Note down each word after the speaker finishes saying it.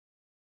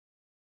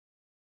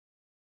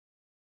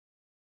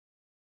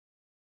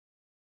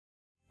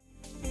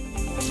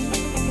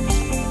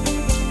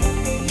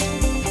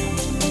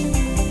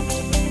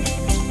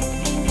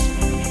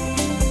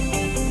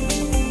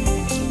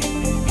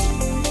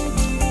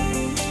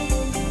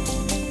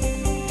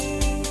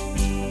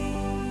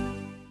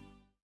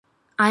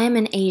I am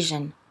an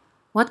Asian.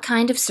 What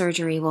kind of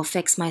surgery will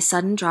fix my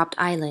sudden dropped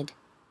eyelid?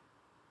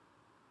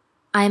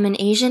 I am an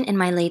Asian in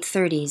my late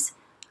 30s.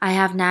 I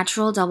have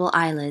natural double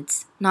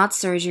eyelids, not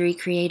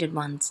surgery-created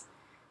ones.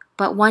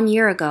 But 1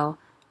 year ago,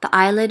 the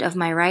eyelid of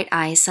my right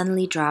eye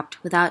suddenly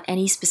dropped without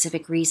any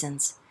specific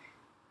reasons.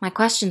 My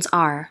questions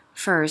are,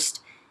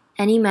 first,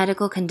 any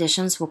medical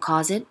conditions will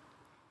cause it?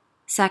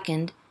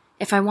 Second,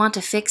 if I want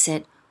to fix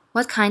it,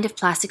 what kind of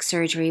plastic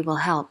surgery will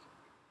help?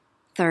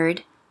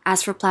 Third,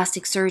 as for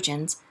plastic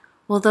surgeons,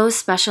 will those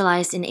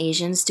specialized in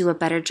Asians do a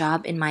better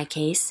job in my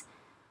case?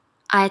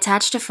 I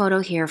attached a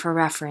photo here for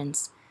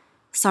reference.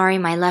 Sorry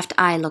my left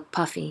eye looked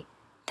puffy.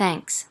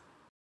 Thanks.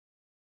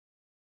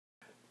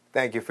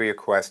 Thank you for your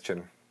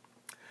question.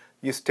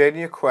 You state in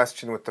your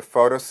question with the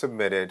photo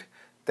submitted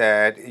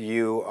that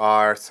you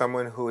are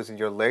someone who is in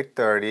your late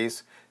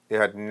 30s, you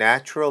had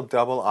natural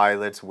double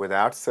eyelids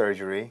without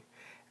surgery,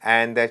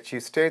 and that you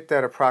state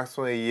that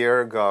approximately a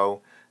year ago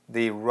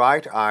the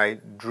right eye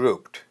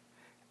drooped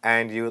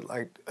and you'd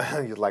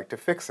like to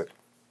fix it.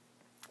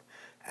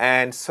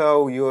 And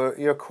so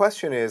your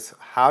question is,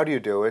 how do you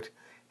do it,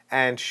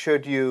 and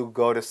should you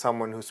go to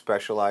someone who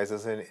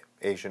specializes in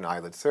Asian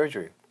eyelid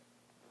surgery?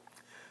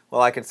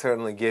 Well, I can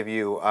certainly give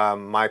you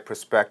my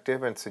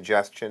perspective and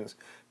suggestions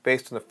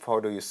based on the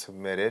photo you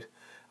submitted.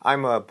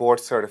 I'm a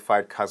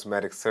board-certified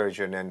cosmetic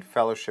surgeon and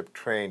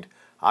fellowship-trained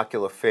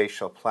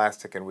oculofacial,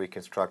 plastic, and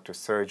reconstructive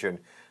surgeon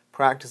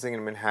practicing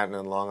in Manhattan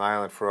and Long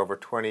Island for over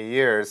 20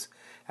 years,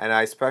 and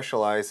I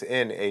specialize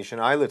in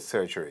Asian eyelid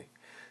surgery.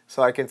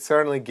 So I can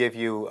certainly give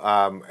you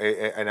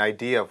an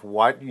idea of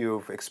what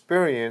you've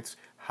experienced,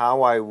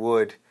 how I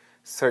would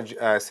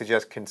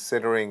suggest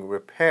considering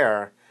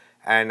repair,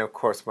 and of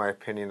course my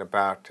opinion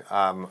about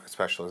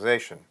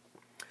specialization.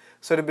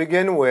 So to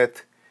begin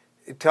with,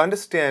 to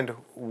understand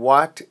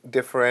what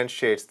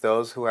differentiates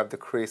those who have the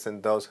crease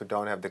and those who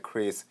don't have the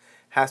crease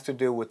has to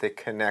do with a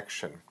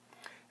connection.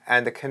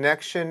 And the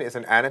connection is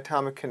an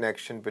anatomic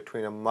connection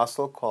between a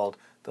muscle called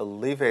the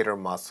levator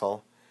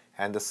muscle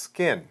and the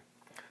skin.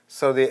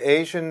 So the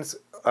Asians,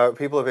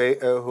 people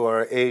who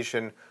are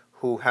Asian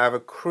who have a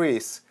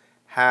crease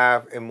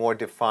have a more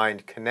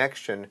defined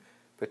connection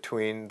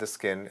between the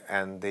skin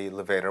and the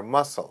levator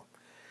muscle.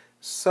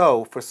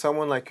 So for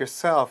someone like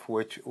yourself,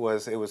 it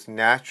was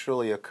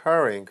naturally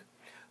occurring,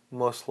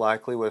 most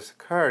likely what's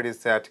occurred is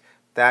that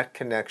that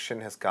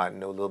connection has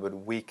gotten a little bit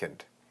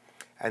weakened.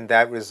 And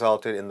that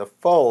resulted in the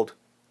fold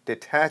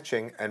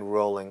detaching and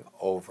rolling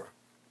over.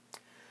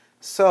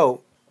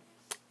 So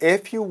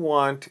if you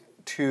want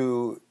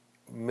to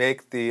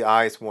make the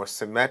eyes more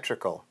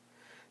symmetrical,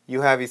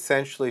 you have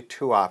essentially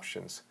two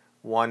options.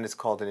 One is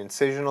called an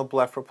incisional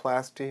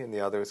blepharoplasty, and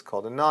the other is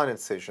called a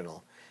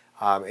non-incisional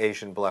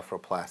Asian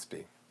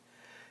blepharoplasty.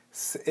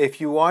 If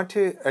you want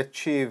to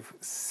achieve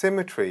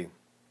symmetry,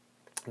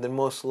 then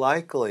most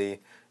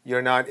likely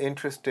you're not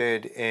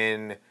interested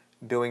in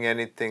doing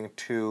anything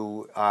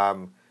to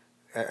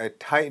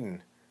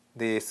tighten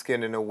the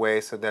skin in a way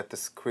so that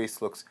the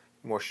crease looks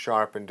more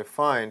sharp and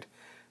defined.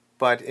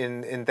 But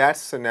in that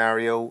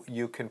scenario,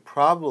 you can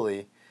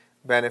probably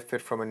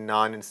benefit from a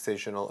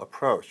non-incisional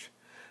approach.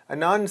 A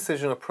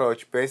non-incisional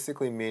approach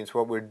basically means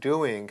what we're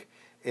doing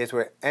is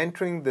we're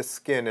entering the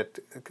skin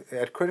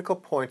at critical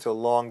points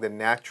along the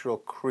natural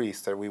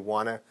crease that we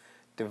want to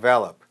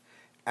develop.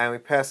 And we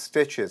pass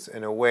stitches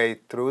in a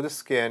way through the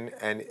skin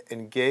and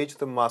engage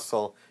the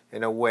muscle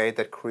in a way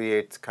that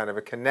creates kind of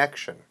a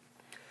connection.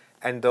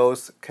 And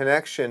those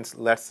connections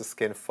lets the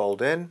skin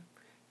fold in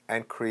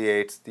and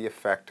creates the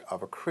effect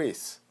of a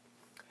crease.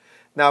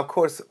 Now, of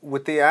course,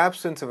 with the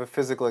absence of a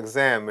physical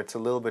exam, it's a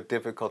little bit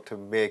difficult to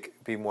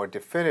be more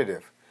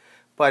definitive.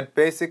 But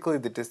basically,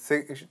 the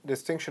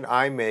distinction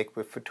I make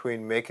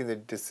between making the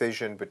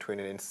decision between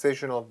an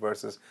incisional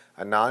versus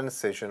a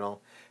non-incisional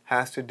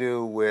has to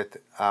do with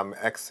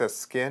excess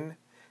skin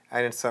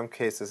and, in some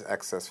cases,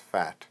 excess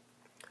fat.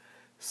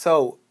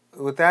 So,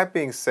 with that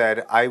being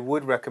said, I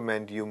would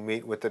recommend you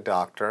meet with the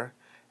doctor,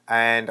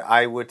 and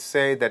I would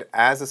say that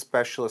as a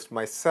specialist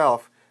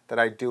myself, that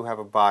I do have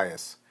a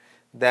bias.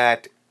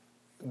 That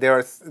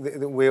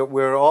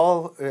we're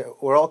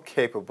all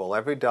capable.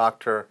 Every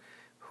doctor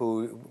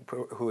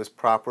who is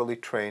properly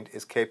trained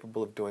is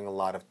capable of doing a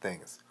lot of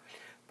things.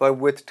 But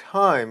with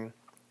time,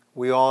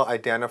 we all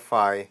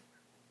identify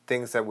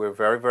things that we're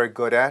very, very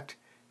good at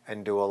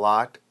and do a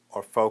lot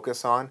or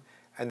focus on,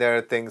 and there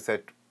are things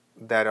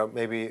that are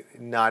maybe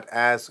not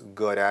as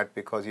good at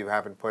because you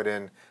haven't put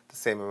in the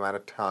same amount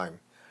of time.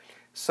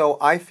 So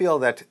I feel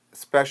that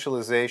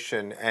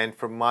specialization, and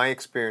from my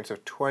experience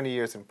of 20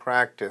 years in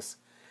practice,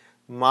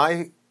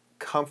 my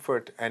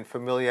comfort and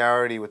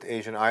familiarity with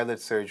Asian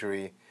eyelid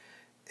surgery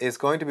is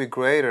going to be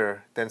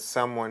greater than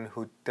someone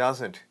who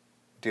doesn't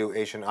do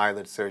Asian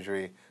eyelid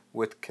surgery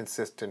with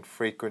consistent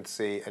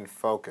frequency and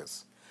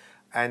focus.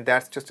 And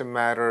that's just a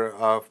matter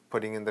of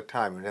putting in the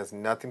time. It has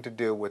nothing to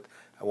do with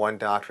one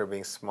doctor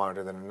being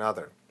smarter than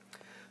another.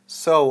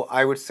 So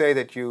I would say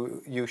that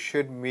you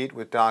should meet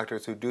with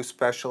doctors who do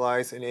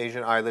specialize in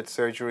Asian eyelid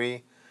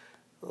surgery,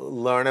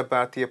 learn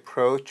about the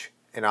approach,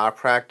 In our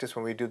practice,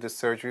 when we do this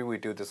surgery, we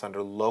do this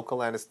under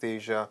local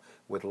anesthesia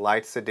with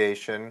light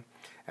sedation.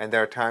 And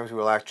there are times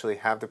we'll actually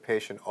have the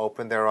patient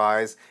open their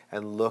eyes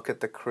and look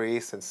at the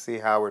crease and see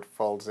how it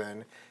folds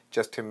in,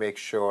 just to make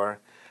sure.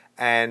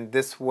 And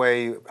this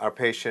way, our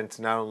patients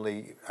not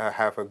only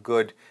have a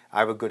good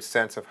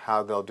sense of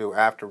how they'll do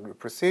after the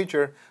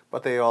procedure,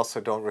 but they also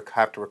don't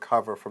have to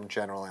recover from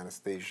general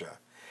anesthesia.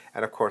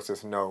 And of course,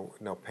 there's no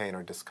pain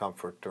or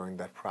discomfort during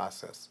that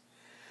process.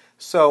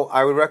 So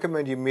I would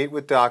recommend you meet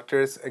with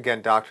doctors,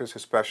 again, doctors who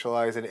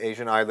specialize in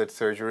Asian eyelid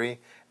surgery,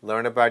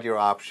 learn about your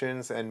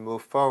options, and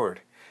move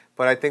forward.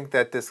 But I think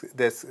that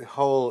this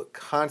whole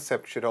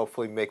concept should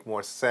hopefully make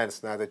more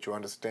sense now that you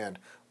understand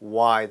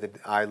why the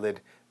eyelid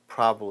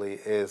probably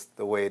is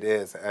the way it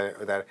is,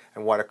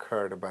 and what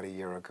occurred about a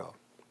year ago.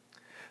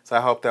 So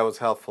I hope that was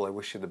helpful. I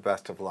wish you the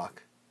best of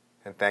luck,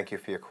 and thank you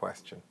for your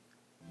question.